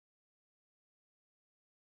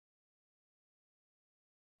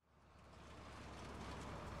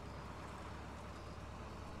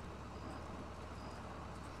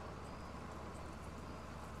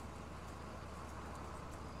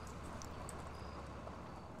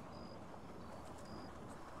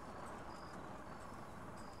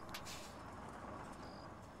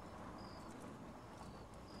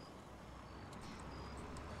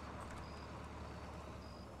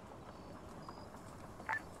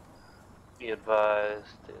Be advised,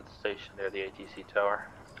 it's stationed near the ATC tower.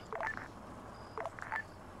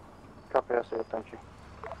 Copy, I see it, thank you.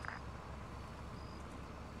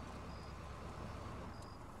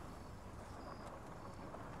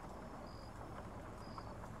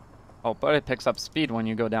 Oh, but it picks up speed when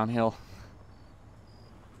you go downhill.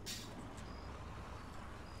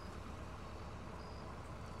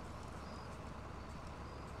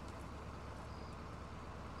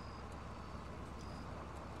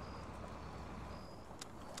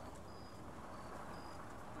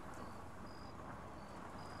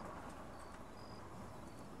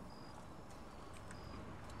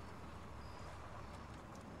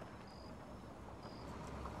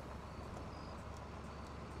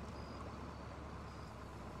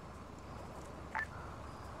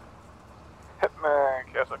 Hitman,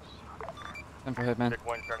 K6. Time for Hitman. Pick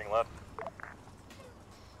 1 turning left.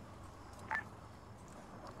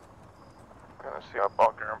 Gonna see a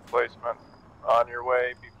bunker emplacement on your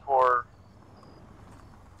way before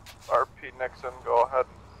RP Nixon. Go ahead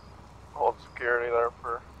and hold security there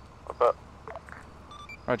for a bit.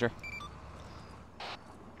 Roger.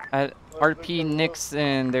 At RP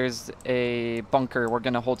Nixon, there's a bunker. We're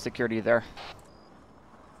gonna hold security there.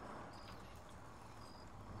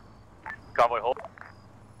 Convoy hold.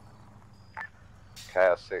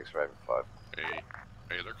 Chaos 6, Raven 5. Hey,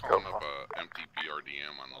 they're calling up a empty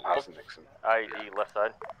BRDM on the How's left Nixon? IED left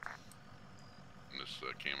side. in this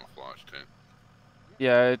camouflage tent.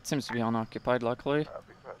 Yeah, it seems to be unoccupied, luckily.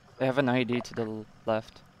 They have an ID to the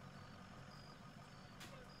left.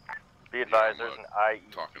 Be advised, Yeah, there's an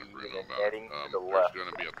IED talking to Bruno about heading to the there's left. going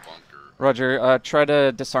to be a bunker. Roger, try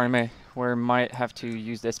to disarm me. We might have to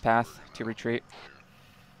use this path to retreat.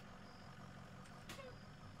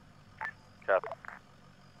 Copy.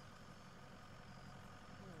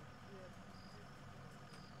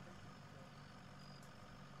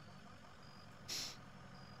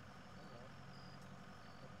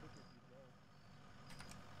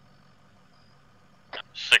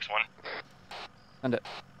 Six one. Send it.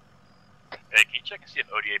 Hey, can you check and see if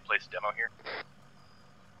ODA placed a demo here?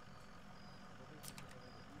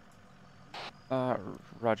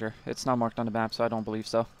 Roger. It's not marked on the map, so I don't believe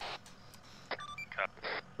so. Copy.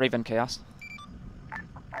 Raven Chaos.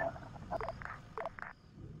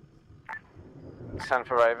 Send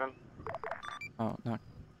for Raven. Oh,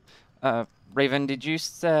 no. Raven, did you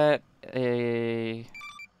set a...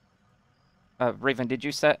 Raven, did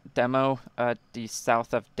you set demo at the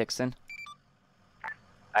south of Dixon?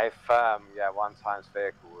 If, yeah, one time's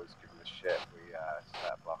vehicle was giving us shit, we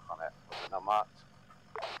set a block on it. Was it not marked?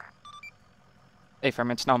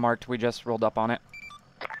 Affirm, it's not marked. We just rolled up on it.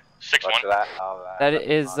 6-1. Roger that. That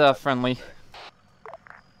is friendly.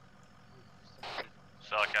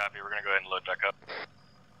 Solid copy. We're gonna go ahead and load back up.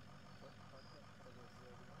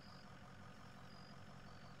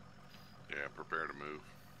 Yeah, prepare to move.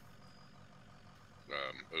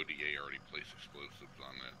 ODA already placed explosives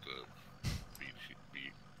on that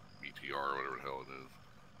BTR or whatever the hell it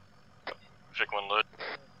is. Vic 1 load.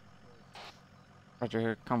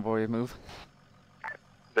 Roger, convoy move.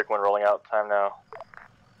 Vic 1 rolling out. Time now.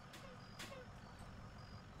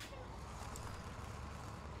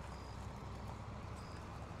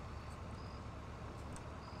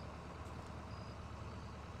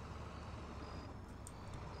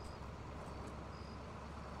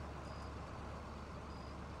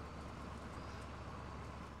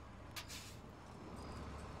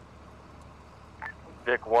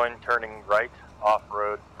 Vic 1 turning right,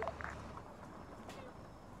 off-road.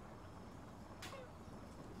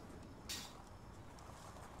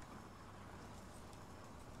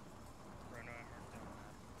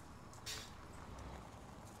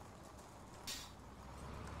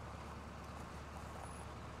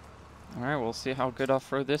 Alright, we'll see how good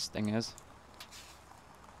off-road this thing is.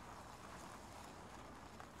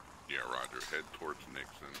 Yeah, Roger. Head towards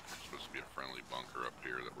Nixon. There's supposed to be a friendly bunker up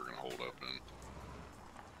here that we're going to hold up in.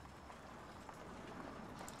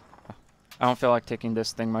 I don't feel like taking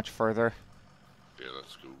this thing much further. Yeah,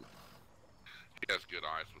 that's cool. He has good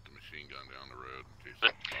eyes with the machine gun down the road in case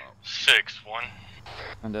it pops. 6-1.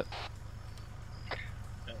 Send it.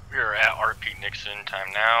 We're at RP Nixon.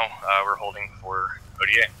 Time now. We're holding for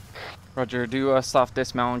ODA. Roger, do a soft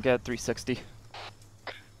dismount and get 360.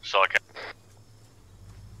 Solid copy.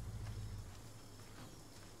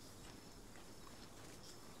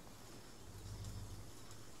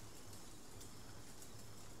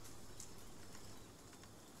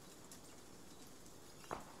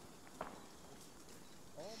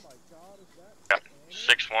 Yep.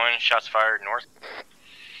 6-1, shots fired north.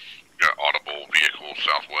 Got audible vehicle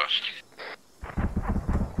southwest.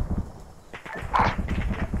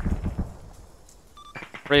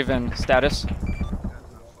 Raven, status. That's not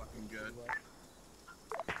fucking good.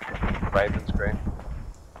 Raven's green.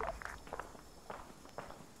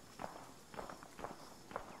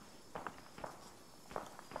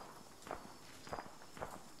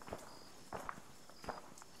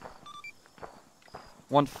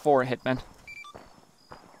 One 4 hitman.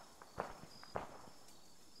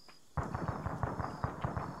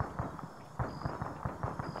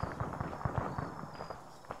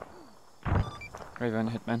 Raven,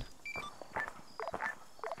 hitman.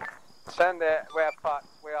 Send it. We are fucked.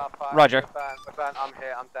 We are fucked. Roger. We're burnt. I'm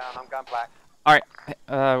here. I'm down. I'm going black. Alright,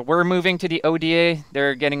 we're moving to the ODA.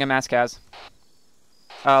 They're getting a mass cas.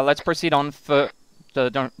 Let's proceed on foot.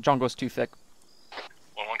 The jungle's too thick.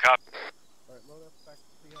 1-1 copy.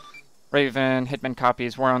 Raven, hitman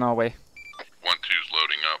copies. We're on our way. 1-2's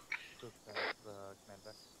loading up.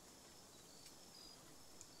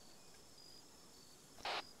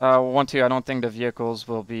 1-2, I don't think the vehicles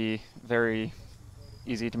will be very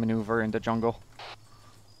easy to maneuver in the jungle.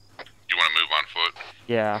 You want to move on foot?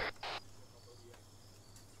 Yeah.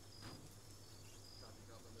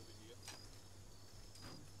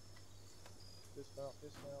 Dismount.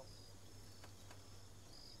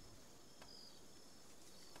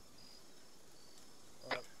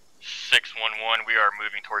 6-1-1, we are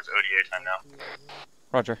moving towards ODA time now.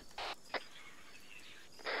 Roger.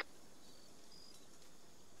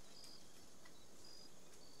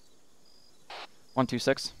 One,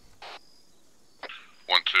 2-6.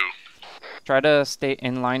 1-2. Try to stay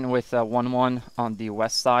in line with 1-1 on the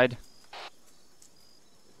west side.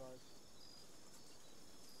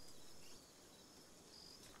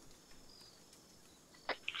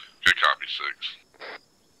 Good copy, 6.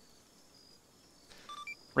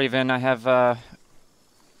 Raven, I have a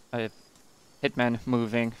hitman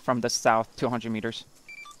moving from the south 200 meters.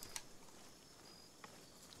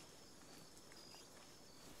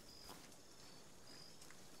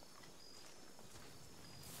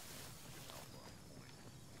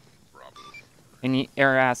 Bravo. Any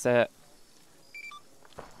air asset.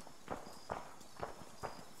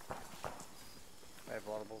 I have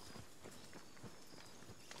audibles.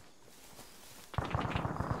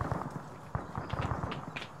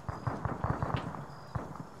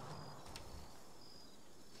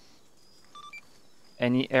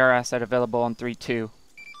 Any air asset available on 3-2.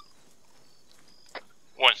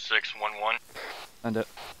 1-6-1-1. And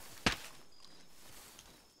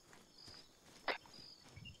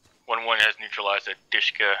 1-1 has neutralized a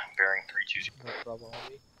Dishka bearing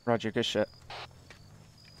 320. Roger, good shit.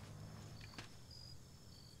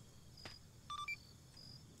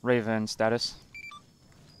 Raven, status.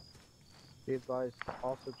 Be advised,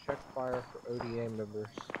 also check fire for ODA members.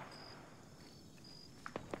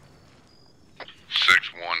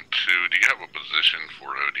 6-1-2. Do you have a position for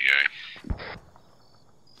ODA?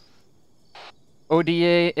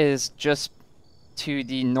 ODA is just to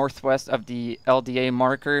the northwest of the LDA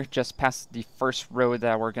marker, just past the first road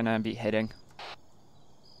that we're gonna be hitting.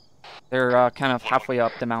 They're kind of halfway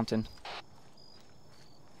up the mountain.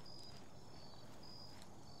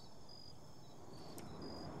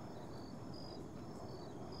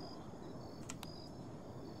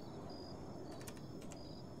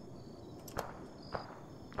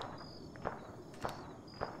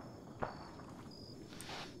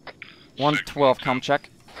 One 12, com check.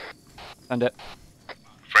 Send it.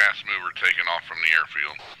 Fast mover taking off from the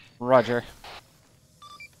airfield. Roger.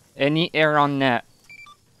 Any air on net?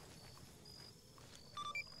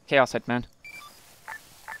 Chaos hitman.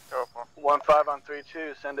 Go for 1-5 on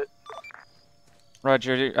 3-2. Send it.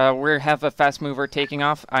 Roger. We have a fast mover taking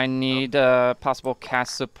off. I need possible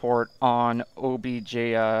cast support on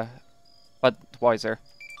OBJ Budweiser.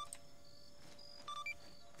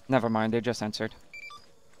 Never mind, they just answered.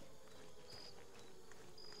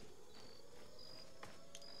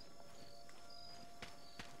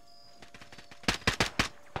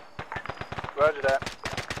 Roger that.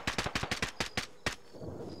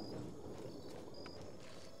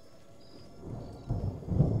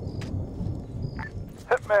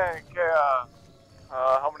 Hitman Chaos.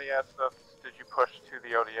 How many assets did you push to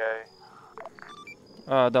the ODA?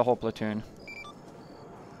 The whole platoon.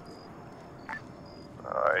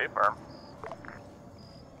 Affirm.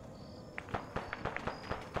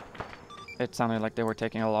 It sounded like they were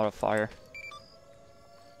taking a lot of fire.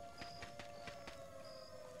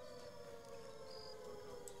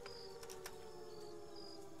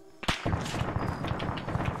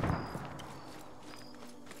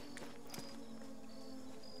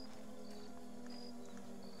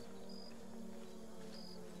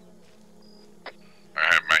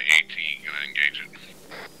 I have my AT gonna engage it.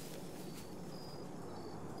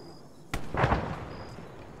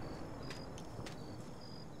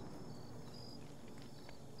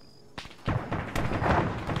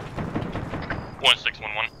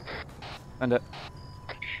 Send it.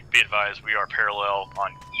 Be advised, we are parallel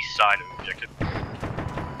on east side of objective.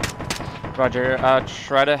 Roger.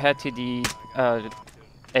 Try to head to the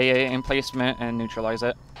AA emplacement and neutralize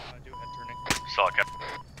it. Do head turning. Solid cap.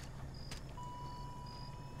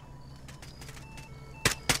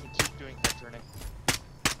 Keep doing head turning.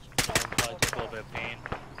 Probably take a little bit of pain.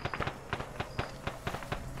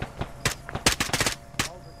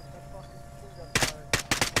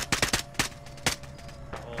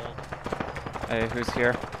 Hold. Hey, who's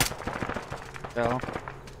here? Bill.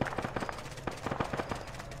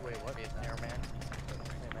 Wait, what? Airman?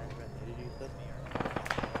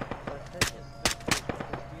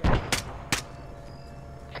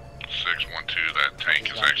 612, that tank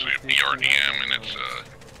is actually a BRDM and it's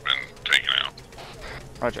been taken out.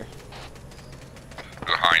 Roger.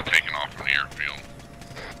 The Hind taken off from the airfield.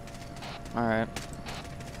 Alright.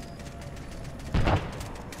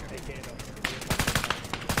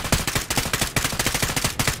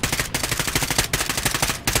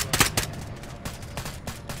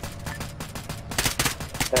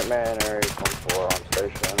 Hitman Area 24 on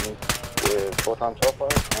station with full-time software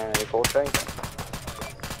and a full chain.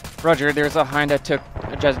 Roger, there's a Hind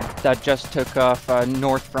that just took off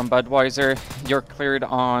north from Budweiser. You're cleared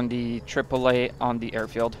on the AAA on the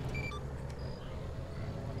airfield.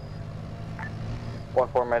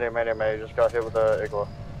 1-4 Mayday, just got hit with the Igloo.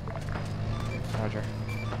 Roger.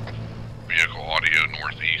 Vehicle audio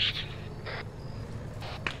northeast.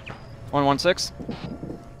 116.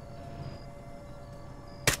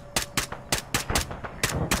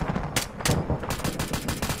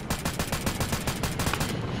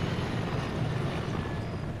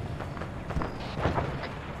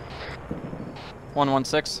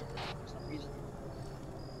 (116).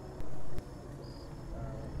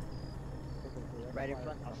 Right in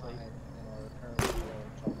front, I'll show you.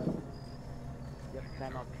 Yep,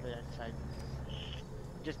 climb up to that side.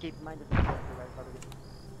 Just keep in mind that the right part of it.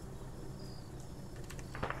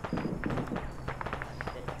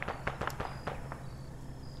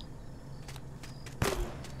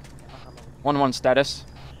 1-1 status.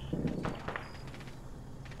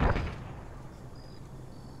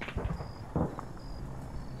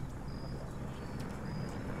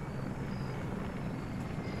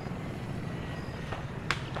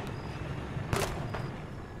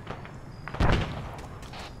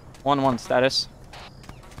 (1-1 status).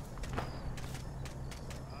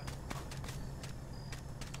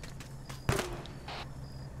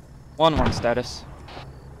 (1-1 status).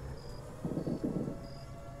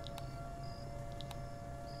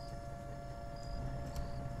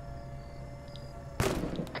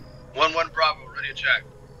 Bravo, ready to check.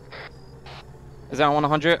 Is that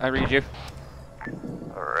 100? I read you.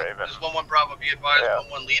 Raven. This is 1-1 Bravo, be advised, Yeah.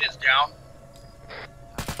 1-1 lead is down.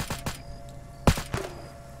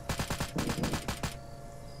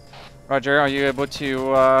 Roger, are you able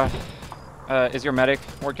to, is your medic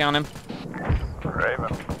working on him?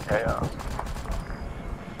 Raven. Chaos.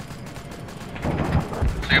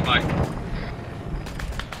 Stand by.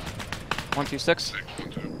 126?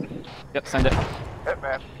 612. Yep, send it.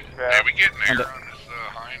 Hitman. Hey, we getting And air it- on this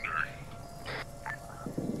Hind or?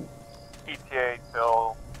 ETA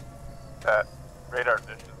till that radar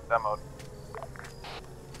dish is demoed.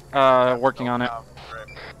 Working on it.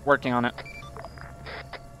 Working on it.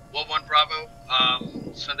 1-1 Bravo,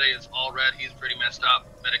 Sunday is all red, he's pretty messed up.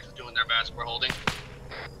 Medics is doing their best, we're holding.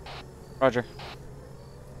 Roger.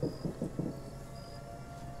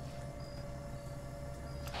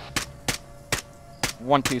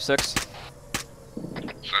 (126).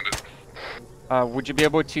 Send it. Would you be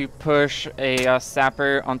able to push a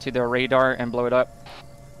sapper onto the radar and blow it up?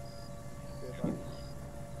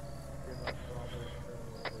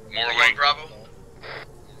 Morley. 1-1 Bravo.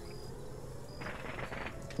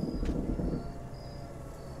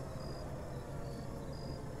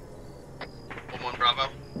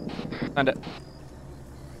 Bravo. Send it.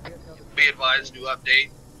 Be advised, new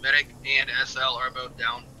update. Medic and SL are both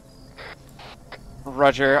down.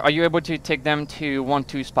 Roger. Are you able to take them to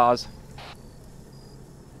 1-2 spas?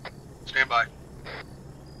 Stand by.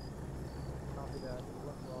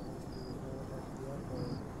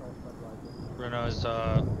 Bruno is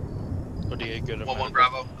ODA good at 1-1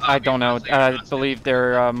 Bravo. I don't know. I believe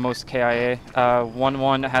they're most KIA.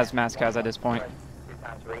 1-1 has mass cas at this point.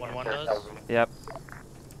 1-1 does? Yep.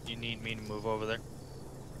 You need me to move over there?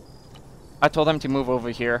 I told them to move over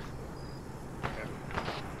here.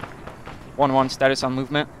 1-1 status on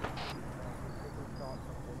movement.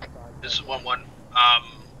 This is 1-1.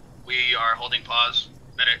 We are holding pause.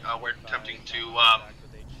 Medic, we're attempting to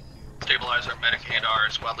stabilize our medic and our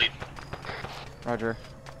squad lead. Roger.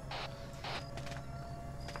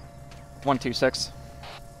 126.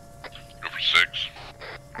 Go for 6.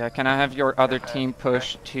 Yeah, can I have your other team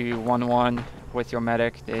push to 1-1 with your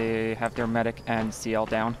medic? They have their medic and CL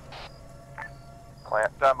down.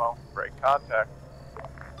 Plant demo. Break contact.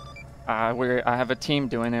 I have a team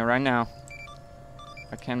doing it right now.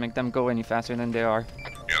 I can't make them go any faster than they are.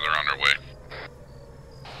 Yeah, they're on their way.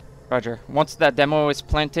 Roger. Once that demo is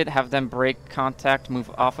planted, have them break contact, move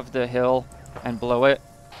off of the hill, and blow it.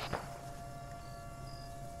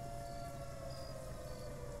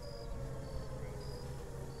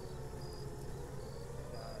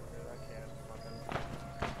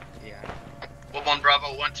 Well, 1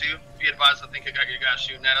 Bravo, 1-2. Be advised, I think I got your guys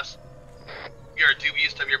shooting at us. We are due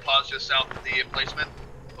east of your pause, just south of the emplacement,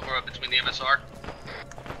 over between the MSR.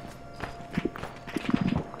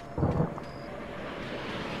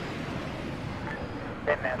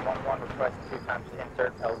 Man 1-1 request 2 times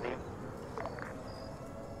insert LZ.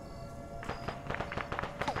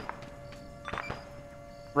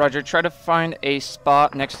 Roger, try to find a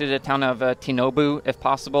spot next to the town of Tinobu, if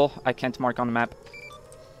possible. I can't mark on the map.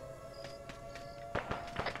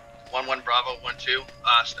 1-1 Bravo, 1-2.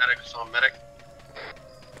 Static is on medic.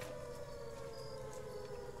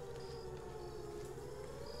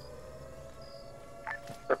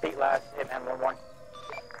 Repeat last, hitman 1-1.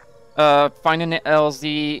 Find an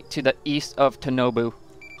LZ to the east of Tinobu.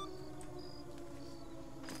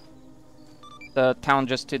 The town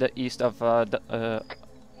just to the east of the 1-1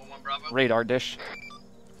 Bravo. radar dish.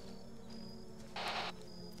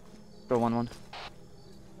 Go 1-1.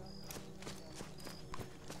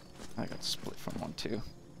 I got split from 1-2.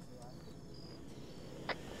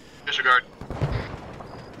 Disregard.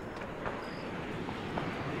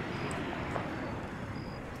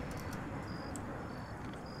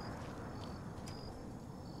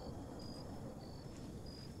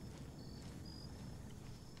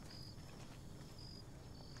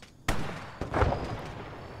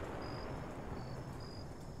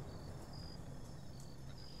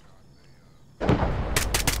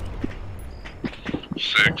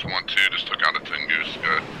 Six, 1-2, just took out a Tungus.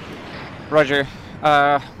 Good. Roger.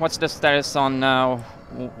 What's the status on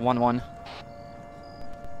 1-1?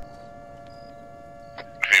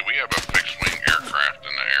 Hey, we have a fixed-wing aircraft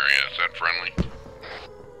in the area. Is that friendly?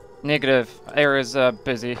 Negative. Air is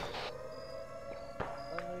busy.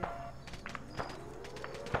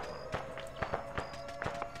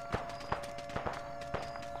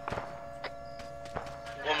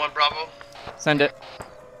 Bravo. Send it.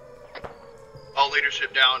 All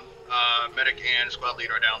leadership down. Medic and squad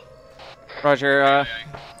leader are down. Roger.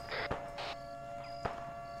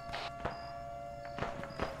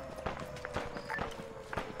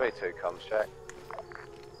 Play 2 comms check.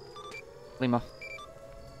 Lima.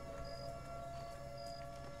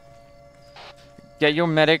 Get your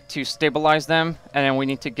medic to stabilize them, and then we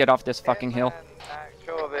need to get off this fucking hill.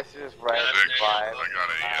 Sure, this is range 5. I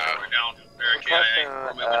got We're down. Requesting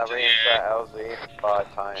reinsert LZ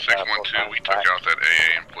 5 times. 612, we took out that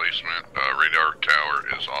AA emplacement. Radar tower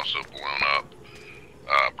is also blown up.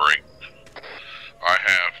 Break. I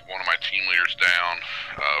have one of my team leaders down.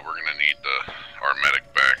 We're gonna need our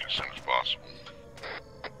medic back as soon as possible.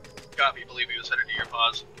 Copy, believe he was headed to your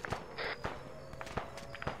pause.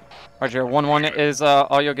 Roger, 1-1 is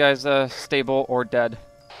all you guys stable or dead?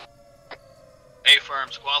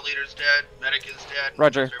 A-firm, squad leader's dead, medic is dead.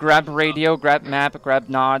 Roger, grab radio, grab map, grab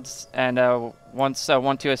nods, and once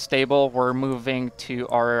 1-2 is stable, we're moving to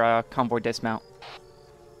our convoy dismount.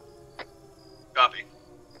 Copy.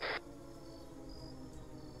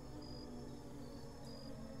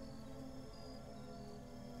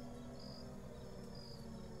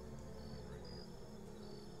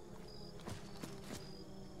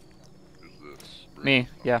 Who's this? Me,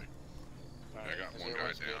 yeah. I got one guy down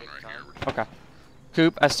right here. Okay.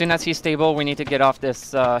 Coop, as soon as he's stable, we need to get off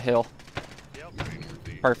this hill.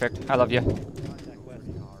 Perfect. I love you. Contact west.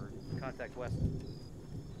 Contact west.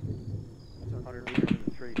 100 meters in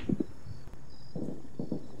the tree.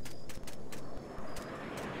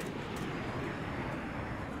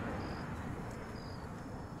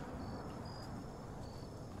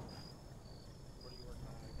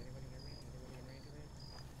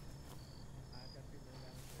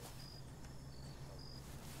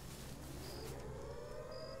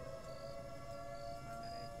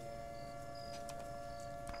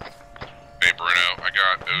 Hey Bruno, I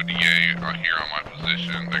got ODA here on my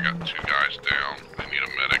position. They got 2 guys down. They need a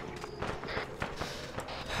medic.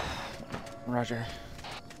 Roger.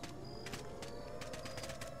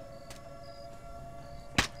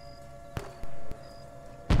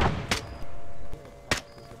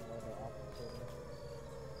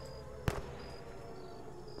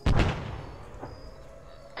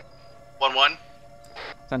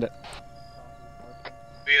 Send it.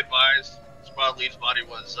 Be advised, squad lead's body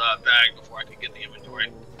was bagged before I could get the inventory.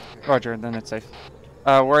 Roger, then it's safe.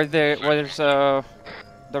 Where's the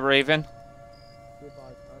Raven?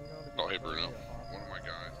 Oh, hey Bruno. One of my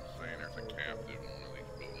guys is saying there's a captive in one of these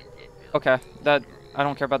buildings up here. Okay, I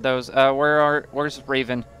don't care about those. Where's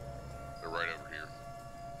Raven? They're right over here.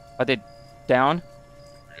 Are they down?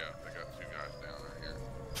 Yeah, I got 2 guys down right here.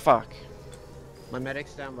 Fuck. My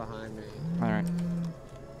medic's down behind me. Alright.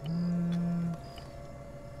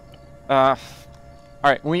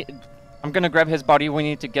 Alright, I'm gonna grab his body. We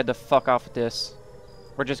need to get the fuck off of this.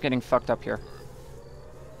 We're just getting fucked up here.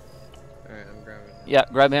 Alright, I'm grabbing him. Yeah,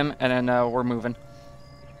 grab him, and then we're moving.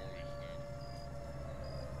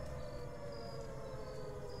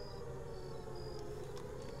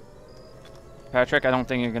 Patrick, I don't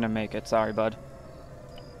think you're gonna make it. Sorry, bud.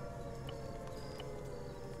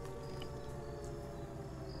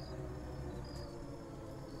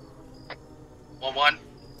 One.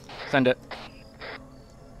 Send it.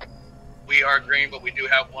 We are green, but we do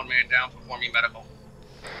have 1 man down performing medical.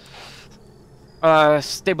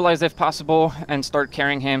 Stabilize if possible and start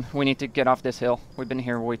carrying him. We need to get off this hill. We've been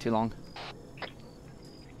here way too long.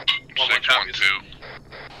 612.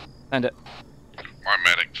 Send it. My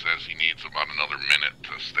medic says he needs about another minute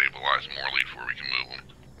to stabilize Morley before we can move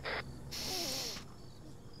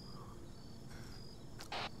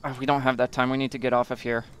him. We don't have that time. We need to get off of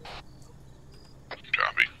here.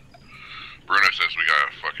 Copy. Bruno says we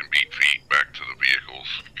gotta fucking beat feet back to the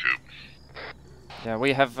vehicles, Coop. Yeah,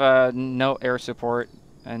 we have no air support,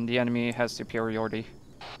 and the enemy has superiority.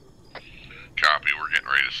 Copy, we're getting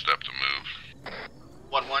ready to step to move.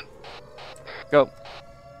 1-1. Go.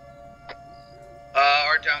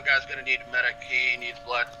 Our down guy's gonna need a medic. He needs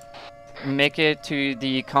blood. Make it to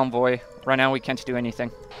the convoy. Right now we can't do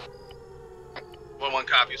anything. 1-1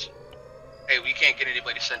 copies. Hey, we can't get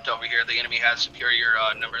anybody sent over here. The enemy has superior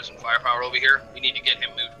numbers and firepower over here. We need to get him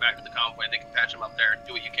moved back to the convoy. They can patch him up there.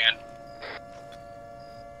 Do what you can.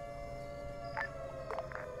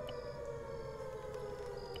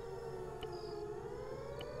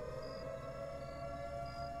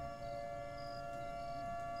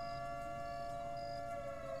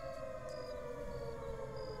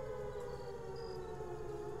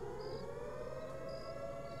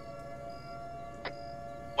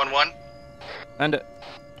 End it.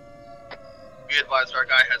 Be advised, our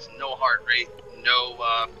guy has no heart rate, no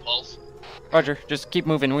pulse. Roger, just keep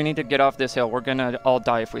moving. We need to get off this hill. We're gonna all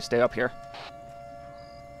die if we stay up here.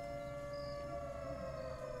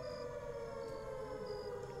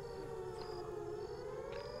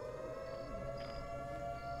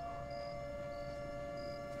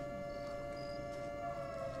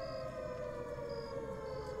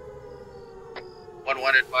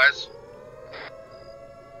 One advise.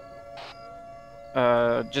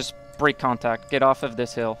 Just break contact. Get off of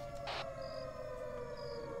this hill.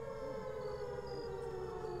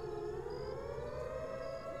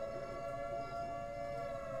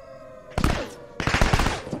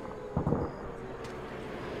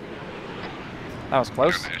 That was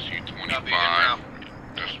close. SU-25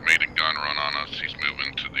 just made a gun run on us. He's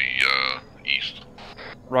moving to the east.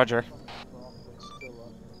 Roger.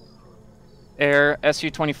 Air,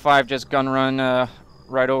 SU-25 just gun run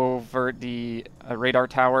right over the radar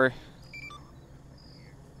tower.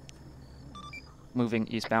 Moving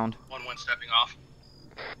eastbound. 1-1 stepping off.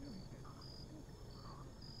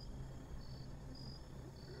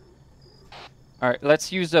 Alright,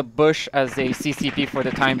 let's use a bush as a CCP for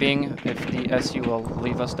the time being, if the SU will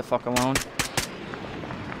leave us the fuck alone.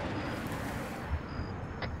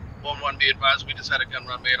 1-1 be advised, we just had a gun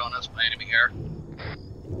run made on us by enemy air.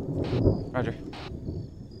 Roger.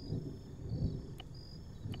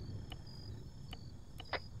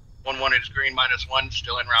 One is green, -1,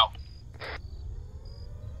 still en route.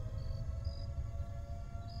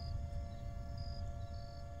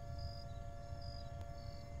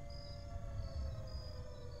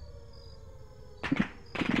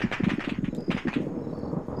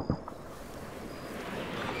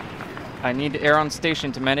 I need air on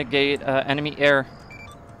station to mitigate enemy air.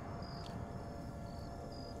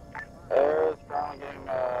 Air is currently getting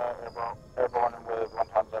airborne with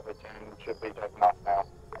 1x17. Should be taking off now.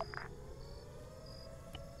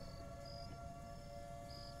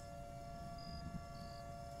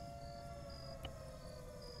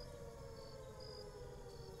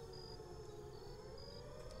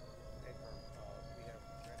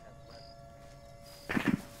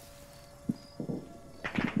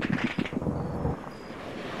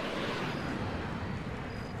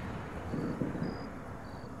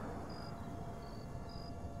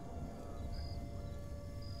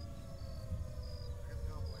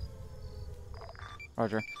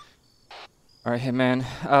 Roger. Alright, Hitman.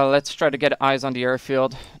 Let's try to get eyes on the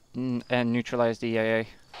airfield and neutralize the EAA.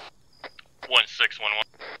 1611.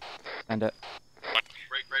 And it.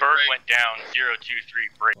 Bird went down. 023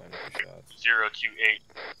 break. 028.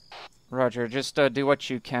 Roger, just do what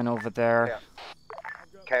you can over there.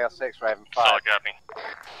 Chaos 6, Raven 5. Solid copy.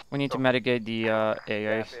 We need to mitigate the AA.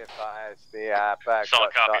 The bird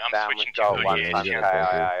Solid got copy. shot I'm down switching with to gold the one engage touch here.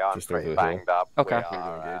 KIA. I'm Just over pretty the hill. banged up. Okay. We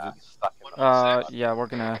are stuck in the Yeah, we're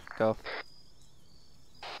gonna go.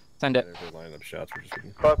 Send it. They're lining up shots. We're just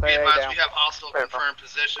waiting. Be advised, we have hostile confirmed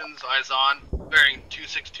positions. Eyes on. Bearing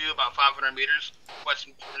 262, about 500 meters.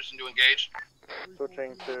 Requesting permission to engage.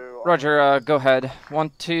 Switching to... Roger, go ahead.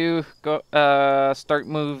 1-2, go, start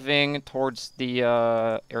moving towards the,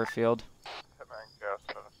 airfield.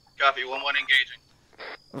 Copy, 1-1 engaging.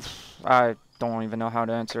 I don't even know how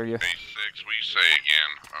to answer you. 8-6, we say again.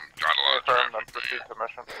 Got a lot of traffic. Proceed to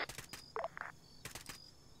mission.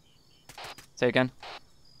 Say again.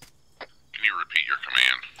 Can you repeat your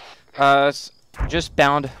command? Just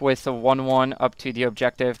bound with a 1-1 up to the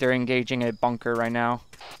objective. They're engaging a bunker right now.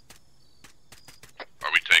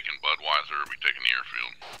 Are we taking Budweiser or are we taking the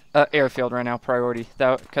airfield? Airfield right now, priority.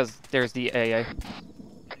 That, because there's the AA. Yeah,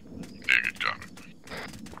 good copy.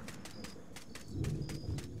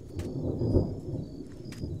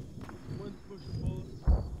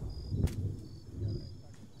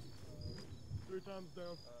 Down.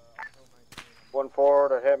 1-4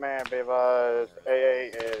 to Hitman, be advised, AA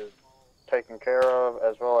is taken care of,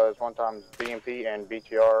 as well as 1-times BMP and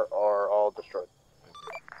BTR are all destroyed.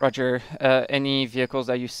 Roger, any vehicles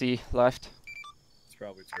that you see left? It's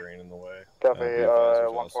probably terrain in the way. Copy,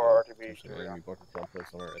 1-4 RTB.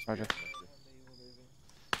 Roger.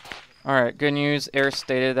 Alright, good news. Air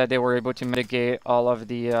stated that they were able to mitigate all of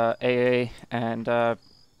the AA and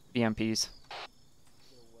BMPs.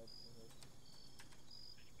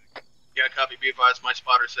 Yeah, copy, be advised, my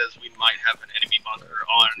spotter says we might have an enemy bunker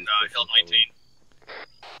on Hill 19.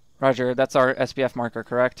 Roger, that's our SPF marker,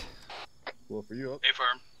 correct? Well, for you.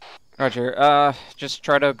 Affirm. Roger, just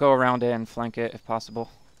try to go around it and flank it if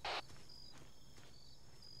possible.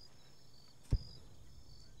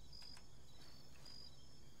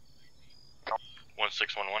 One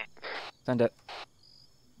 611. Send it.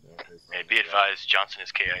 Hey, be advised, Johnson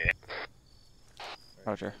is KIA.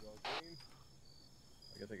 Roger.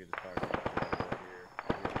 I guess I could just talk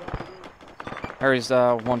Harry's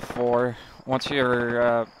 1-4. Once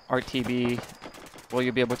your RTB, will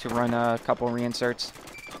you be able to run a couple reinserts?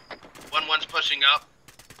 1-1's pushing up.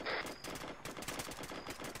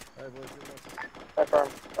 Affirm,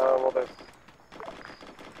 will do.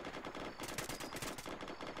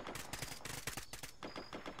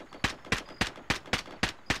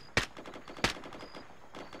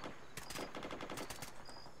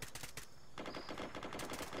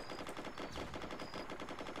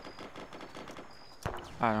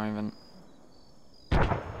 I don't even...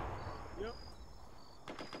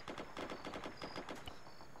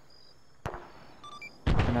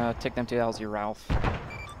 I'm gonna take them to LZ Ralph. Be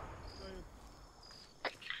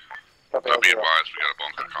advised, we got a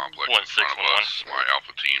bunker complex in front of us. My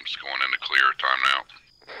alpha team's going into clear. Time now.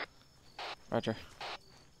 Roger.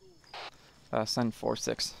 Send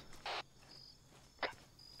 4-6.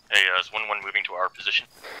 Hey, is 1-1 moving to our position?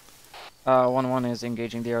 1-1 is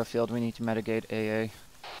engaging the airfield. We need to mitigate AA.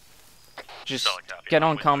 Just Solid copy. get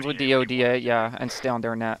on comms with the ODA, yeah, and stay on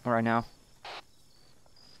their net right now.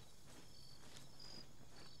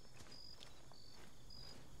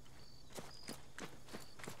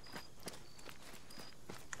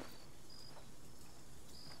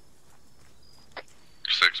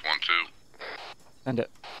 Send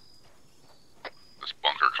it. This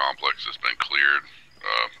bunker complex has been cleared.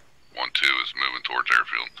 1-2 is moving towards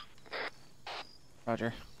airfield.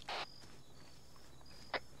 Roger.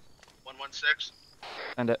 116.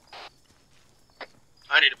 Send it.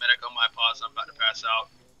 I need a medic on my pause. I'm about to pass out.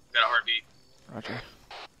 Got a heartbeat. Roger.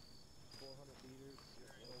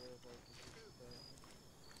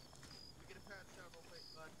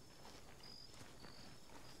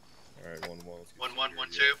 Alright, 1-1. 1-1,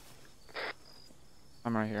 1-2.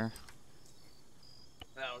 I'm right here.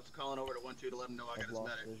 I was calling over to 1-2 to let him know I got his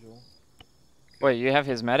medic. Wait, you have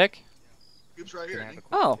his medic? Coop's right here.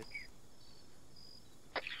 Oh.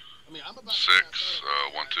 I mean, I'm about 6,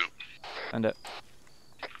 1-2. Send it.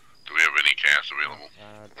 Do we have any cast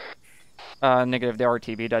available? Negative. They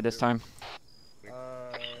RTB'd at this time.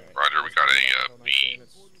 Roger, we got a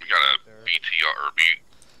BTR or a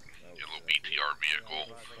little BTR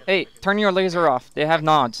vehicle. Hey, turn your laser off. They have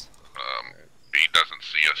nods. B doesn't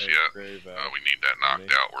see us yet. We need that knocked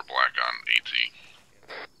out. We're black on AT.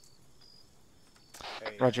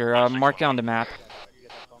 Roger, mark it on the map.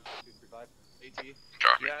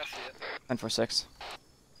 Copy. Yeah, I see it. 10-4-6.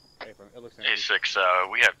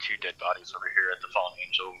 A6, we have 2 dead bodies over here at the Fallen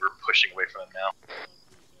Angel. We're pushing away from them now.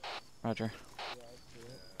 Roger.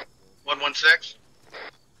 116.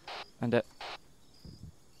 End it.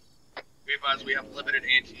 We advise we have limited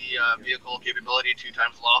anti-vehicle capability, 2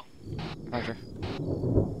 times law. Roger.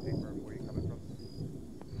 Where are you coming from?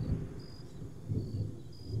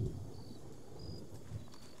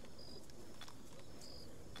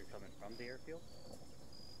 You're coming from the airfield?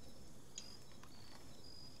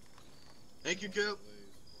 Thank you, Coop.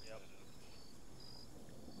 Yep.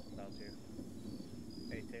 About to.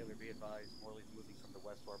 Hey, Taylor, be advised, Morley's moving from the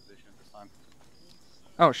west to our position at this time.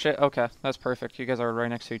 Oh shit, okay. That's perfect. You guys are right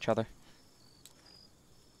next to each other.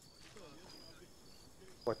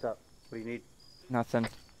 What's up? What do you need? Nothing.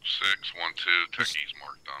 612, techies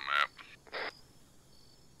marked on map.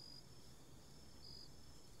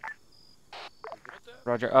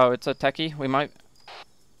 Roger. Oh, it's a techie. We might.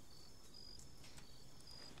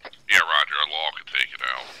 Yeah, Roger, a law could take it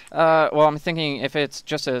out. Well, I'm thinking if it's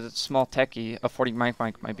just a small techie, a 40 mic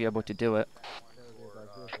might be able to do it.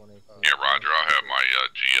 Yeah, Roger, I'll have my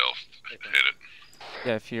GL hit it.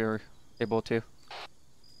 Yeah, if you're able to.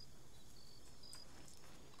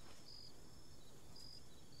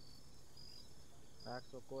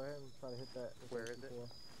 Axel, go ahead and try to hit that. Where is it?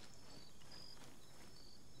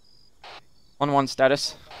 1-1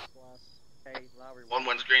 status.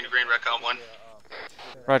 1-1's green to green, recon 1.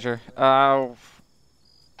 Roger.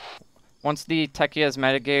 Once the techie is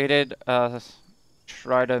mitigated,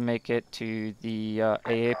 try to make it to the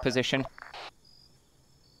AA position.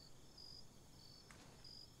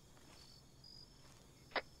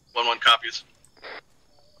 One copies.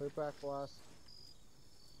 Clear back blast.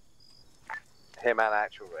 Hitman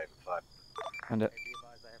actual Raven 5. And it.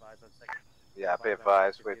 Yeah, be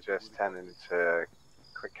advised, we're just tending to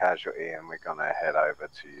quick casualty and we're gonna head over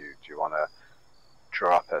to you. Do you want to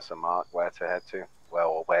drop us a mark where to head to? Well,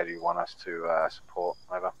 or where do you want us to support?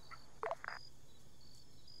 Over.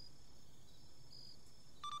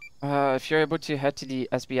 If you're able to head to the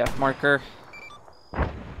SBF marker.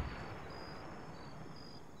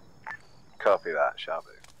 Copy that,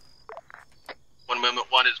 Shabu. 1 movement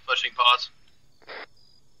 1 is pushing pause.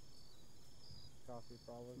 Copy,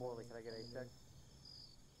 probably. Morley, can I get a sec?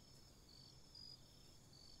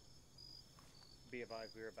 Be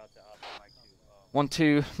advised, we were about to hop the mic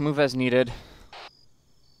to 1-2, move as needed.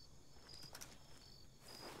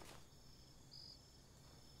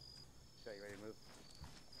 So you ready to move?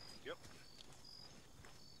 Yep.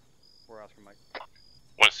 4 Oscar Mike.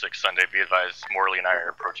 1-6 Sunday, be advised, Morley and I are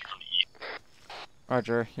approaching from the east.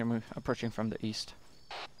 Roger, you're approaching from the east.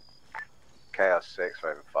 Chaos 6,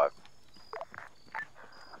 Raven 5.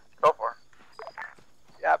 Go for it.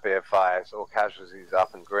 Yeah, be advised, all casualties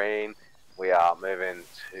up and green. We are moving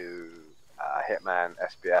to Hitman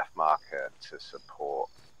SBF marker to support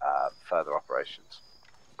further operations.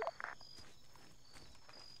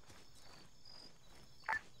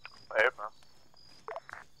 Hey, man.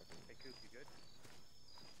 Hey, Coop, you good?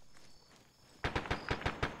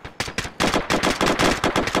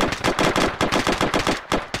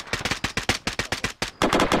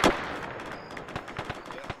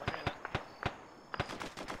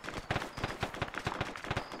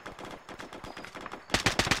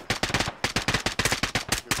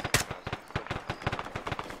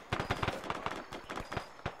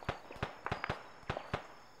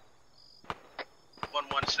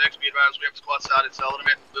 Be advised, we have squads out at cell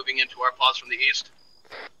limit, moving into our pause from the east.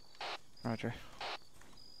 Roger.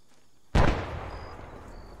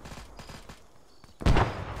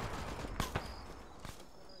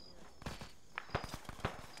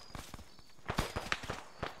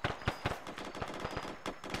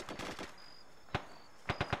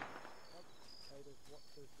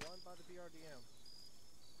 There's one by the BRDM.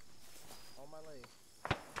 On my leg.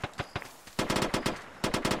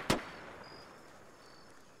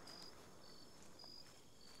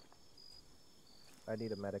 I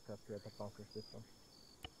need a medic up here at the bunker system.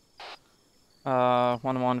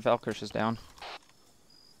 1-1, Valkyrs is down.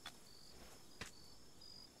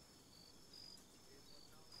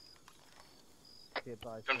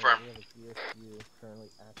 Confirm. We have a GSU currently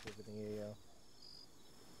active in the AO.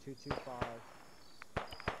 225.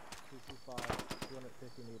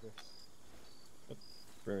 250 meters.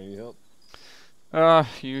 Brandon, need help?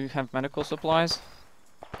 You have medical supplies?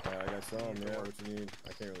 I got some, yeah, what you need?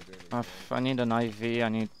 I can't really do anything. If I need an IV, I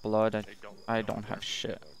need blood, I don't have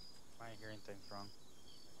shit. I ain't hearing things wrong.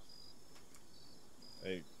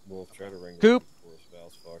 Hey, Wolf, try to ring Coop!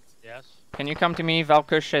 Val's fucked. Yes. Can you come to me?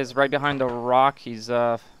 Valkush is right behind the rock. He's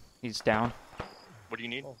down. What do you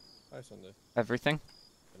need? Oh, hi, Sunday. Everything.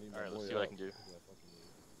 Alright, let's see what I can do.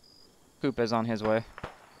 Coop is on his way.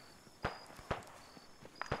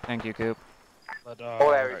 Thank you, Coop. But,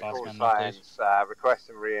 All area call signs,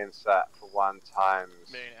 requesting reinsert for 1 times.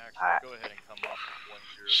 Main action, go ahead and come off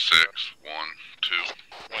 612.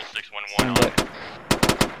 1611.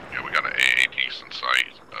 Yeah, we got an AA piece in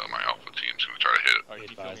sight. My Alpha team's gonna try to hit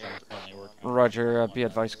it. Roger, be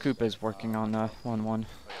advised, Coop is working on 1-1.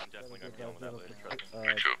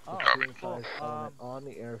 On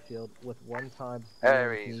the airfield with 1 times.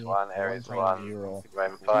 Aries 1, Aries 1,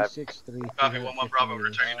 Ren 5. 263. Copy 1-1 Bravo,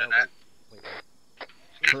 returning to net.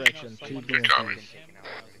 Correction, 2 BMPs. in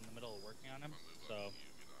the middle of working on him, so...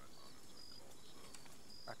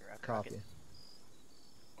 Copy.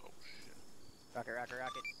 Rocket.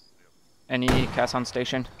 Any cast on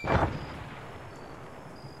station?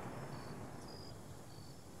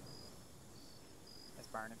 That's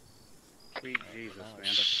burning. Sweet Jesus, man.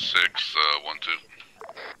 612.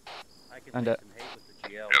 And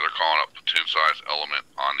Yeah, they're calling up platoon-sized element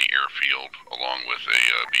on the airfield along with a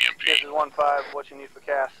BMP. This is 1-5. What you need for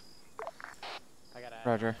cast?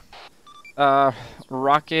 Roger.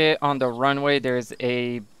 Rocket on the runway. There's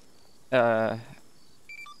a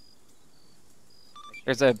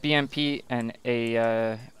BMP and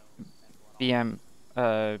a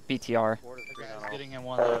BTR. He's getting in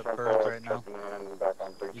one of the birds right now.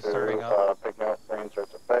 He's serving up. Picking up, reinsert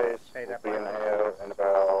to base. We'll be in the air in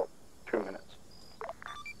about 2 minutes.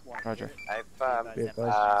 Roger.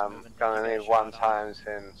 Gonna need 1 times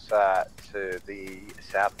insert to the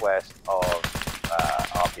southwest of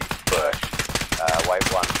RP Bush. Wave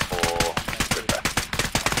 1 for Ripper.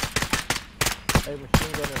 Hey,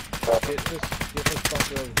 machine gunner, get this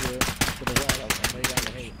fucker over here to the right and lay down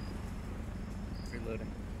the hate.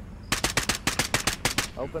 Reloading.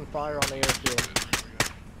 Open fire on the airfield.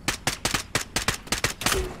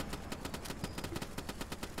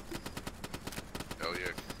 Hell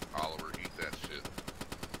yeah, Oliver, eat that shit.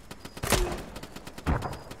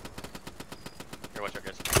 Here, watch out,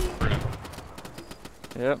 guys.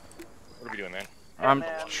 Yep. What are we doing, man? I'm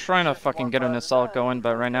trying to fucking get an assault going,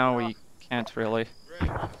 but right now we can't really.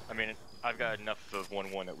 I mean, I've got enough of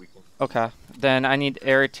 1-1 that we can... Okay, then I need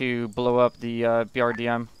air to blow up the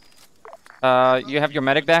BRDM. You have your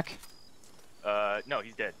medic back? No,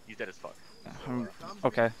 he's dead. He's dead as fuck.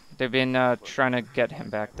 Okay, they've been trying to get him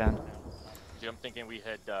back then. Dude, I'm thinking we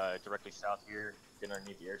head directly south here, get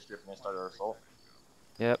underneath the airstrip, and then start our assault.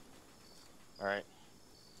 Yep. Alright.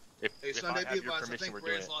 If Sunday, I have your permission, we're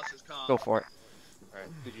doing it. Go for it.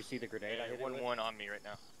 Alright. Did you see the grenade I hit him with? 1-1 on me right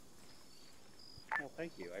now. Well,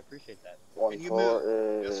 thank you. I appreciate that.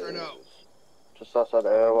 1-4 is... Yes or no? Just outside the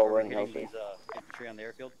air while we're in hitting Helsinki. these infantry on the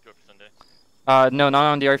airfield? Go for Sunday. No, not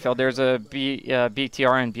on the airfield. There's a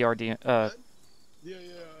BTR and BRD,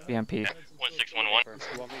 BMP. 1611.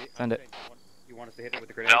 Send it. You want us to hit it with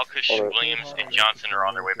the grenade? Valkush, Williams, and Johnson are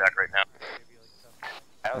on their way back right now.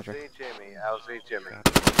 LZ Jimmy, LZ Jimmy.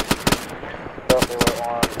 Definitely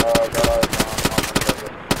on,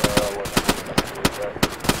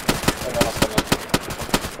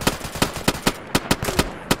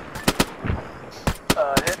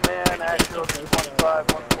 Hitman, actual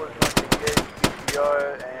 25, 140 engage, BTR,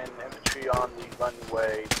 and infantry on the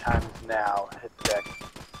runway. Time is now. Hit the deck.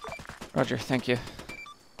 Roger, thank you.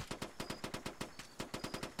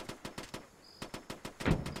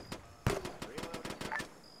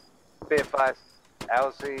 Be advised,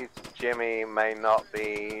 LZ Jimmy may not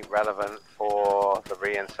be relevant for the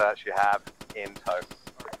reinserts you have in tow.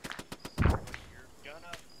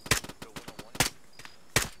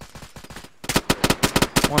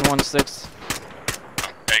 116.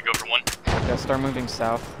 Okay, go for 1. Yeah, start moving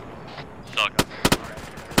south. Suck.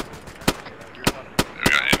 We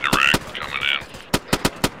got indirect coming in.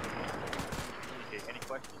 Okay, any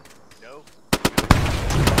questions? No?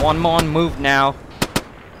 1-1, move now.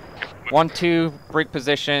 1-2, break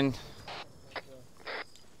position.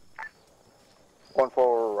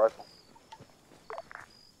 1-4 rifle.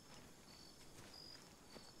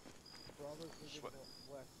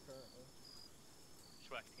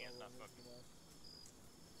 Schwack, hands not smoking.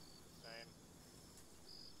 Same.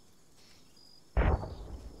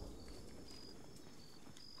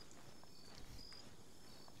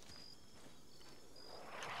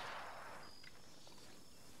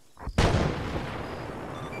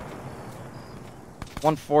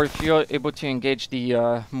 1-4, if you're able to engage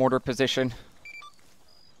the mortar position.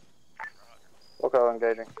 Okay,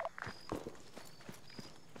 engaging.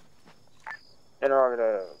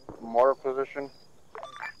 Interrogative mortar position.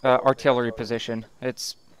 Artillery position.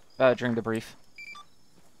 It's during the brief.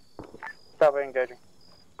 Copy, engaging.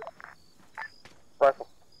 Rifle.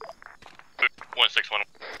 161.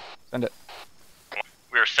 Send it.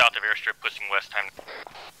 We are south of airstrip, pushing west time.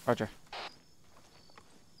 Roger.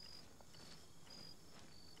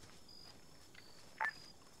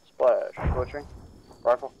 Splash. Switching.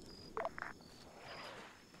 Rifle.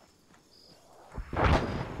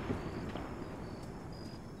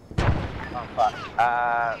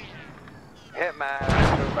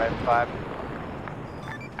 Hitman, red 5.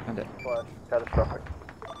 Send it. Splash. Catastrophic.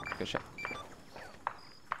 Good shit.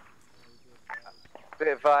 Be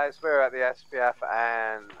advised, we're at the SPF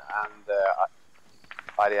and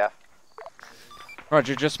IDF.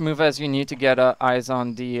 Roger, just move as you need to get eyes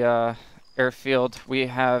on the airfield. We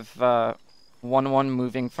have 1-1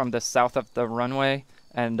 moving from the south of the runway,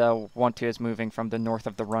 and 1-2 is moving from the north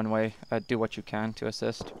of the runway. Do what you can to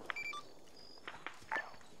assist.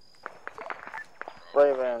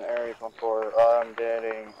 Raven, Aries 1-4. I'm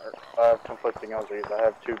getting. I have conflicting LZs. I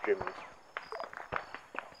have 2 Jimmys.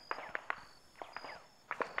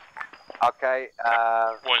 Okay,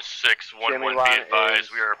 1611, be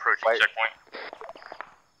advised, we are approaching checkpoint.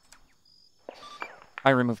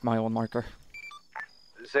 I removed my old marker.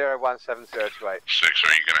 017028. 6,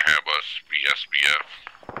 are you gonna have us be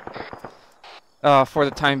SBF? For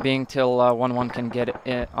the time being, till 1-1 can get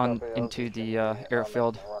into the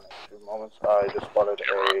airfield. 2 moments. I just spotted a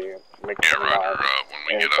MiG-29. Yeah, Roger. When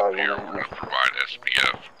we get up here, we're gonna provide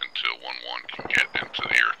SBF until 1-1 can get into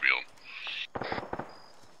the airfield.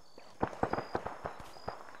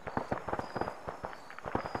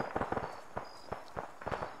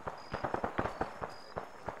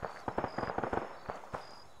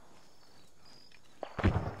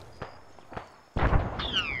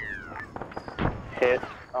 Hit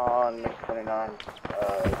on MiG-29.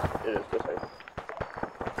 It is disabled.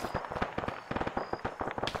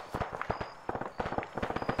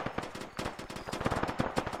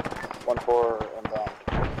 .4 inbound.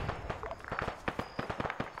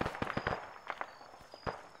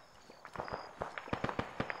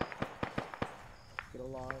 Get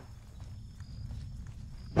alive.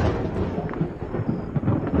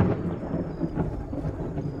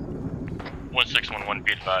 One 611,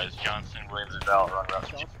 be advised, Johnson, Williams, and Val are on route.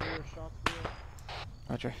 Shots clear, shots clear.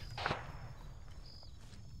 Roger.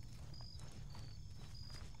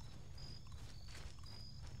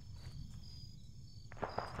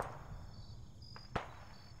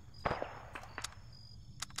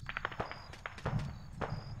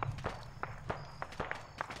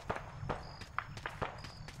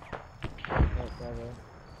 Oh, bravo.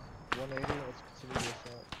 180, let's continue the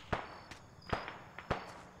assault.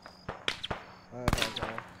 I have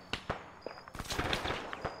alcohol.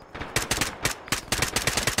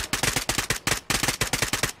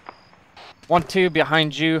 One, 2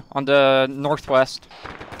 behind you on the northwest.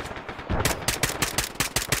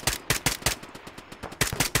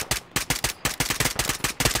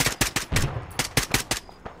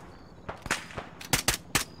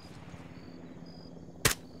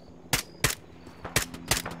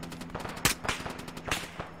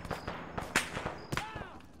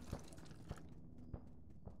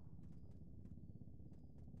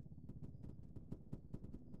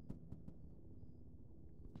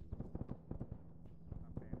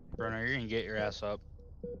 Bruno, you're gonna get your ass up.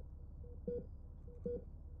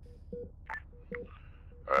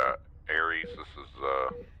 Aries, this is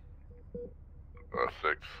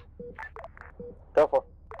 6. Go for it.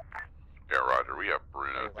 Yeah, Roger. We have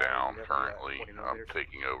Bruno down currently. I'm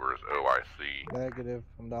taking over as OIC. Negative,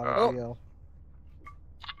 I'm down at DL.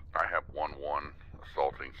 I have 1-1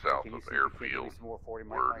 assaulting south of airfield. We're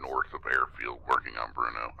north of airfield working on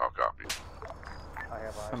Bruno. I'll copy.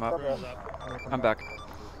 I'm up. Bruno's up. I'm back.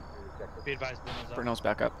 Be advised, Bruno's up. Bruno's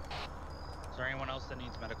back up. Is there anyone else that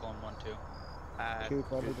needs medical in 1-2?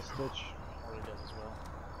 Coop, I need a stitch. Order does as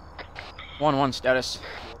well. 1-1 status.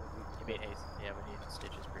 Give me an ace. Yeah, we need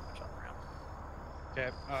stitches pretty much all around. Okay,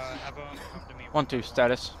 have them come to me. 1-2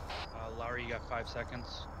 status. Lowry, you got 5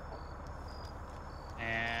 seconds.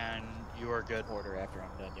 And you are good. Order after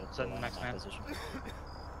I'm done. You'll Send the next man. Position.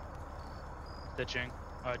 Stitching.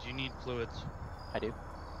 Do you need fluids? I do.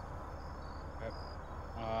 Okay.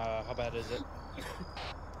 How bad is it?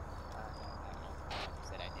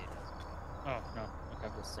 Said I did. Oh, no. Okay,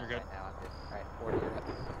 you're good. Now I'm good. Alright, order, you're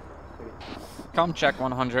up. Com check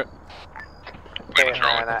 100.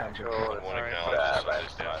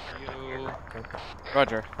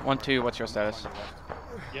 Roger. 1-2, what's your status?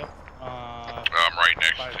 Yep. I'm right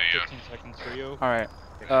next to you. 15 seconds for you. Alright.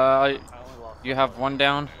 You have 1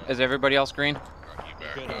 down. Is everybody else green?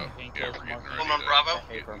 Good. Yeah, we're getting ready Hold on, Bravo.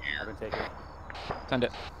 to get gear. Send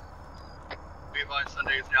it. be advised,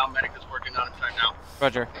 Sunday is down. Medic is working on it right now.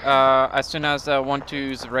 Roger. As soon as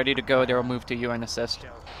 1-2's ready to go, they'll move to you and assist.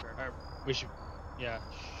 Alright, we should. Yeah,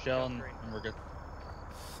 shell and we're good.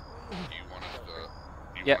 Do you want us to?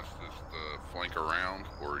 Do you Yep. want us to just flank around,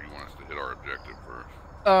 or do you want us to hit our objective first?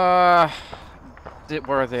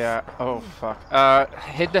 Where are they at? Oh fuck.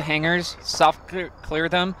 Hit the hangars, soft clear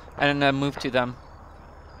them, and then move to them.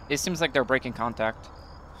 It seems like they're breaking contact.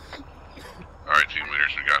 Alright, team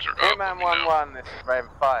leaders, you guys are up. Hitman 1-1, this is Raven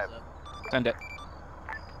 5. Send it.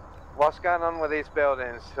 What's going on with these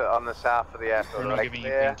buildings on the south of the airfield? We're not Are they giving you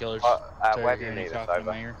clear? painkillers. Where do you need us,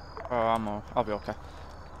 over? Oh, I'll be okay.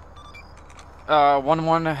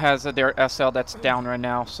 1-1 has their SL that's down right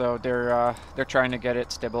now, so they're trying to get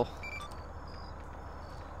it stable.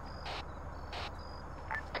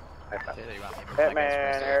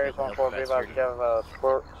 Hitman, Aries 1-4, be advised, you have a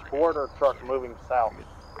squirter truck moving south.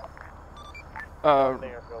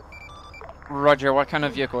 Roger, what kind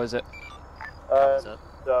of vehicle is it?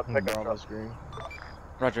 The pickup truck.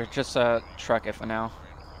 Roger, just truck it for now.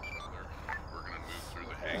 We're gonna move through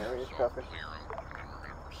the hangars, so clear them, and then we're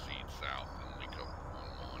gonna proceed south and link up with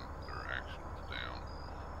 1-1. Their action is down.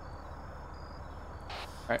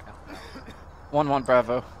 Alright. 1-1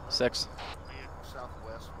 Bravo, 6.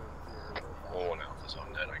 Southwest with your 1 Alpha's on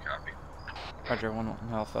dead, I copy. Roger,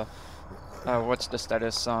 1-1 Alpha. What's the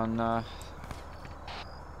status on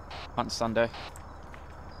Sunday?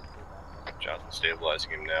 Jonathan stabilizing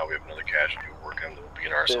him now. We have another casualty we're working on that will be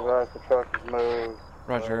in our Be advised, the truck is moved.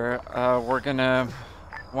 Roger. We're gonna...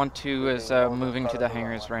 1-2 is moving to the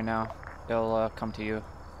hangars right now. They'll come to you.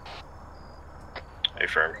 Hey,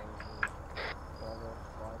 firm.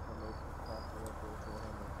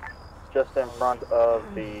 Just in front of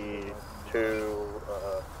the two,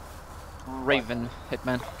 Raven,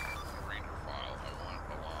 Hitman.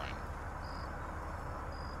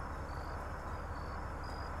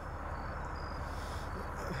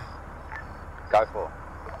 Go for it.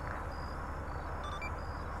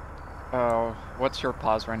 What's your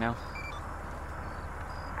pause right now?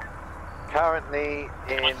 Currently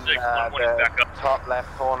in the top left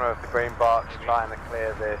corner of the green box, trying to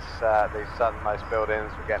clear this these southernmost buildings.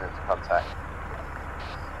 We're getting into contact.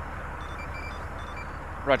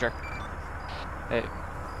 Roger. Hey,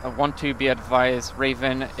 1-2, be advised,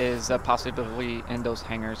 Raven is possibly in those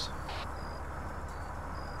hangars.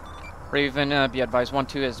 Raven, be advised,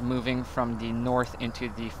 1-2 is moving from the north into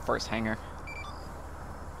the first hangar.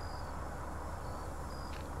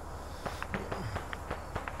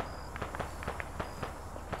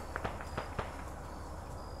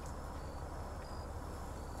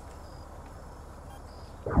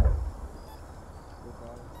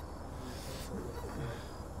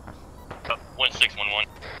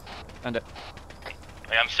 Send it.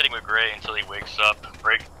 Hey, I'm sitting with Gray until he wakes up.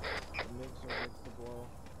 Break.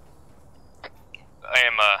 I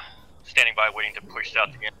am standing by waiting to push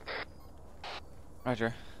south again.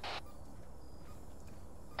 Roger.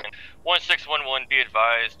 1611, be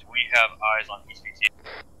advised, we have eyes on HVT.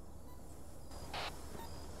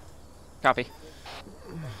 Copy.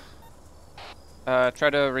 Try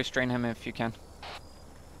to restrain him if you can.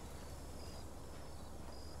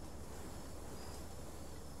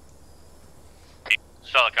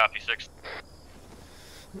 Solid copy, 6.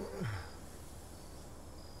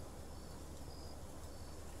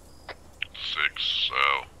 So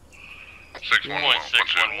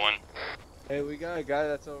 611. Hey, we got a guy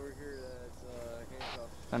that's over here that's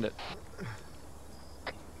handcuffed. Send it.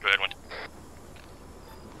 Go ahead, 1.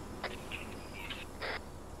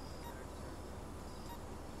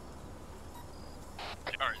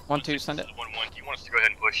 Alright. 1-2, send it. 1-1, do you want us to go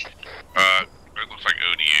ahead and push? It looks like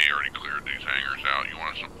ODA already cleared these hangars out. You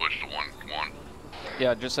want us to push to 1-1?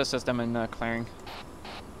 Yeah, just assist them in clearing.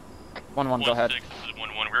 1-1, go ahead. 1-6, this is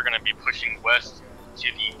 1-1. We're going to be pushing west to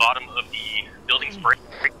the bottom of the building's break,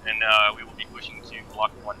 and we will be pushing to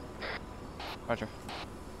block 1. Roger.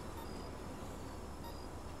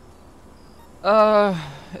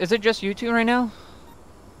 Is it just you two right now?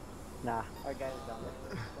 Nah, our guy is down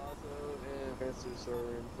there. Sasso and Francis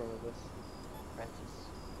are in front of us. Francis.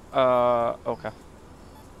 Okay.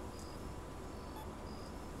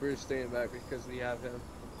 We're staying back because we have him.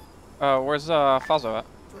 Where's Fazo at?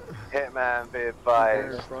 Hitman, be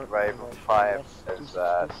advised, Raven 5 has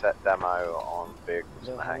set demo on vehicles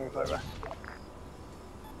in the hangars over.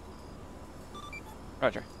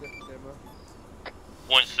 Roger.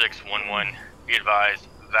 1611, be advised,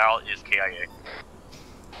 Val is KIA.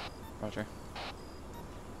 Roger.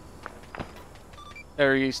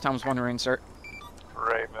 Aries, Tom's 1 ring, sir.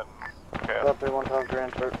 Raven Copy, one time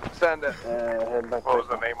transfer. Send it. Head back. What was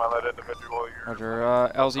the name on that individual?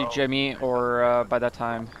 Roger. LZ Jimmy, or by that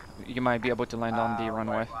time, you might be able to land on the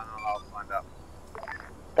runway. I'll find out.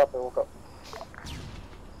 Copy, woke up.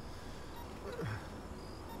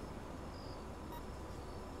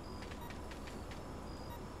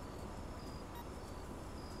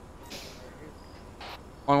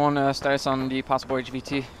 One status on the possible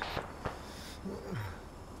HVT.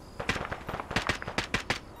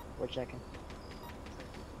 We're checking.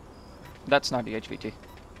 That's not the HVT.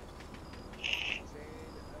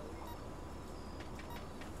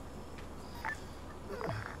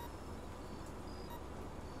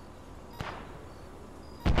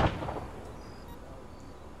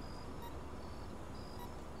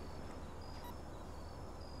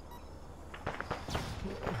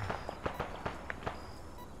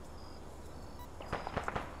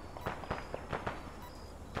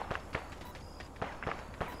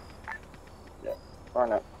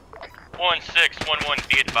 Run it. 1611,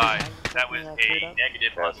 be advised. That was a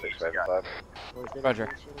negative on the HVT. Roger.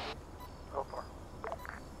 Go for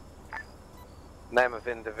Name of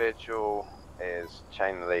individual is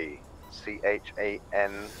Chain Lee.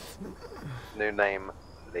 CHAN. New name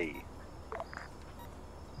Lee.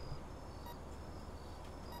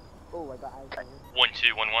 Oh, I got eyes on you.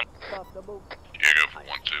 1211. Stop the move. Yeah, go for 1-2.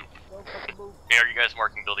 Don't fucking move. Hey, are you guys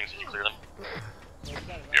marking buildings? Did you clear them? Yeah,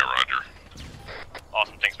 roger.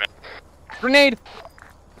 Awesome, thanks, man. Grenade!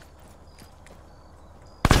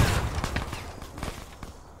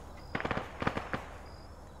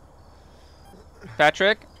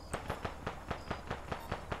 Patrick?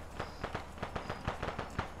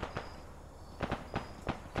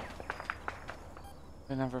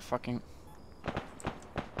 They never fucking...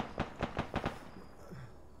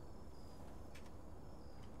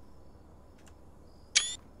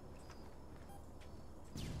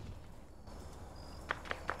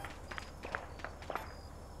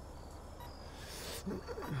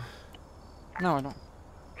 No, I don't.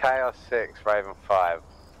 Chaos 6, Raven 5.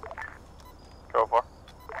 Go for.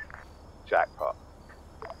 Jackpot.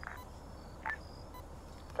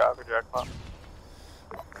 Copy, jackpot.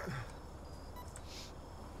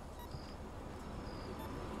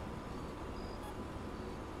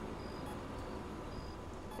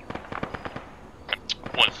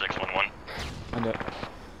 One 611. And it.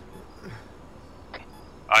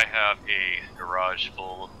 I have a garage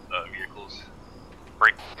full of vehicles.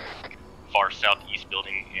 Break far southeast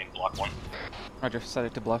building in block 1. Roger, set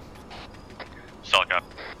it to blow. Solid copy.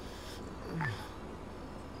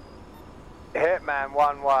 Hitman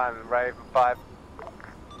 1-1, Raven 5.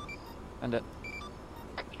 And it.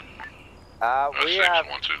 We have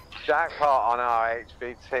Jackpot on our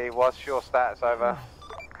HVT. What's your stats over?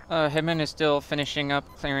 Hitman is still finishing up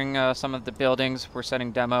clearing some of the buildings. We're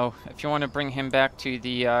setting demo. If you want to bring him back to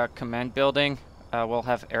the command building, we'll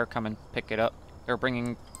have air come and pick it up. They're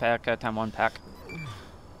bringing back a Time 1 pack.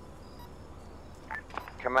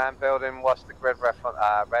 Command building, what's the grid reference?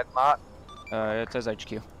 Red mark? It says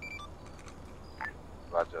HQ.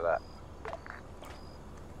 Roger that.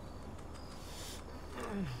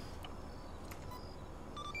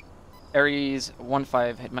 Aries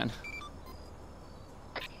 1-5 Hitman.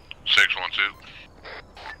 612.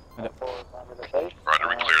 Roger,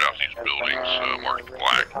 we cleared out these buildings, marked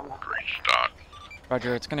black, green dot.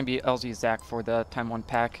 Roger, it's going to be LZ Zach for the Time 1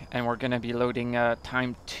 pack, and we're going to be loading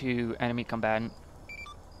Time 2 enemy combatant.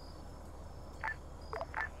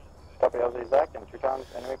 Copy, LZ Zach, and 2 times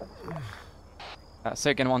enemy.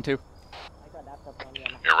 Say again, 1-2. Yeah,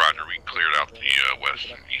 roger, we cleared out the west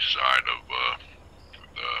and east side of the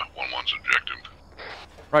 1-1's objective.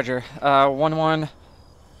 Roger, 1-1-6.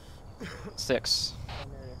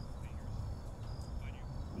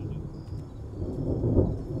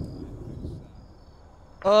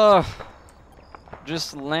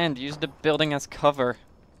 Just land, use the building as cover.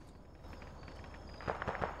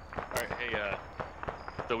 Alright, hey,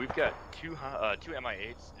 so we've got two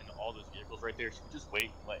MI8s and all those vehicles right there. Should we just wait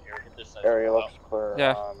and let air hit this side? Area looks clear.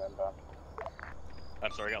 Yeah. Inbound.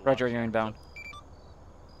 I'm sorry, I got Roger, lost. you're inbound.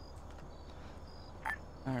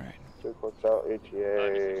 Alright. 2 clicks out,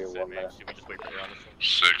 ETA, 1 man, minute. should we just wait for air on this one?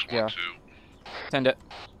 612. Send it.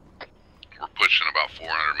 We're pushing about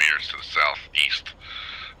 400 meters to the southeast.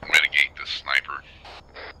 Mitigate this sniper.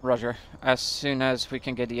 Roger. As soon as we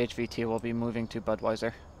can get the HVT, we'll be moving to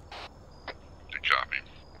Budweiser. Good copy.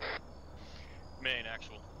 Main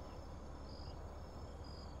actual.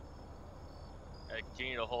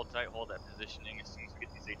 Continue to hold tight, hold that positioning. As soon as we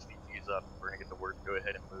get these HVTs up, we're gonna get the word. Go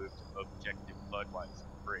ahead and move to objective Budweiser.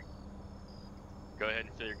 Break. Go ahead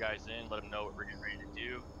and fill your guys in. Let them know what we're getting ready to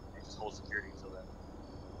do, and just hold security until then.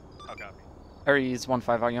 How copy? Aries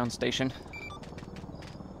 1-5, are you on station?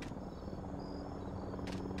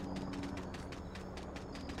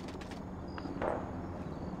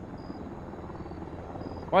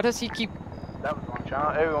 Why does he keep... That was one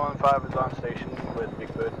channel. Everyone 5 is on station with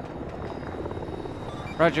Bigfoot.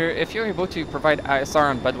 Roger, if you're able to provide ISR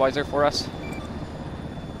on Budweiser for us.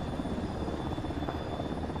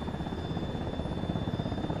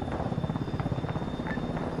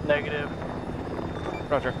 Negative.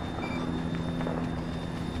 Roger.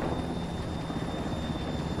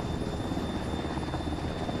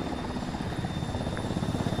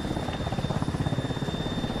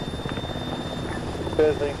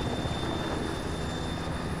 Busy.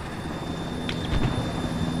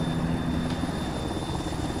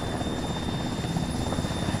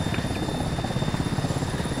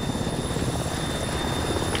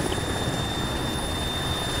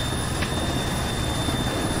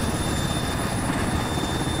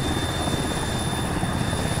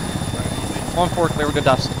 On 4, clear with the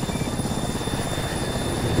dust.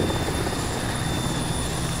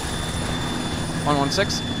 On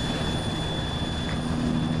 1-6.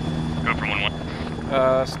 Go for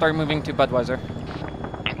 1-1. Start moving to Budweiser.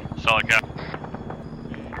 Solid cap.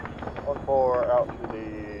 1-4 out to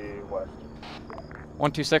the west.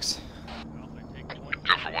 1-2-6.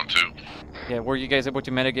 Go for 1-2. Yeah, were you guys able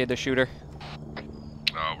to mitigate the shooter?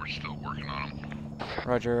 We're still working on him.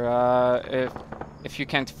 Roger, if you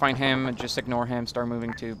can't find him, just ignore him, start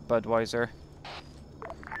moving to Budweiser.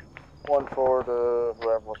 1-4 to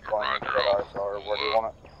whoever was flying with that ISR. Where do you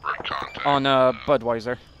want it? Break contact. On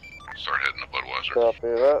Budweiser. Start heading to Budweiser. Copy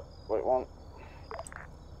that. Wait one.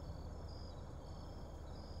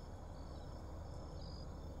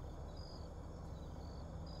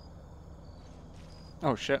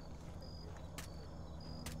 Oh shit.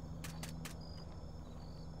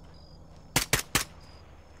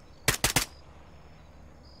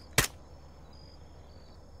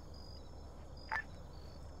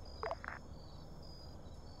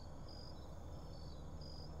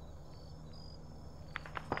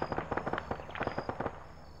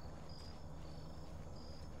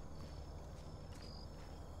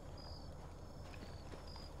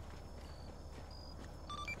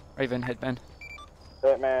 Raven, Hitman.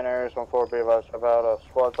 Hitman Aries 1-4, be advised about a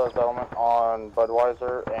squad sized element on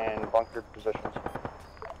Budweiser and bunkered positions.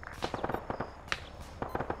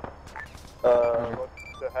 Look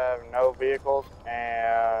to have no vehicles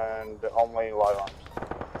and only light arms.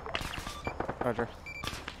 Roger.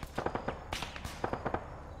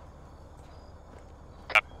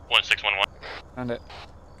 1611. Found it.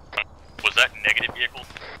 Was that negative vehicles?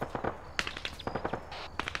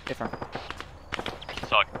 Different.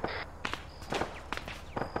 Talk.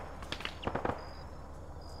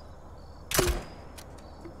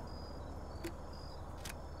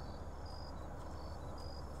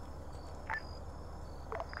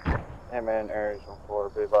 Hitman Aries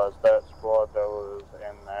 1-4, be advised that squad that was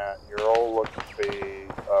in that Ural looks to be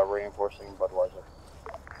reinforcing Budweiser.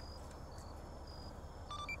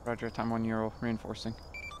 Roger, time 1 Euro, reinforcing.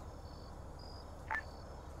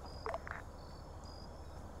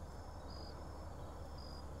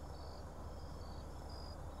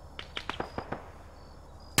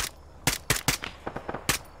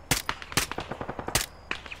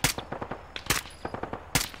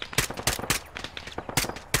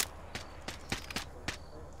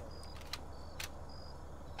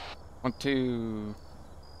 Want to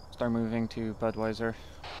start moving to Budweiser.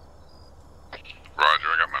 Roger,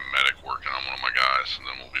 I got my medic working on one of my guys, and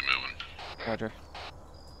then we'll be moving. Roger.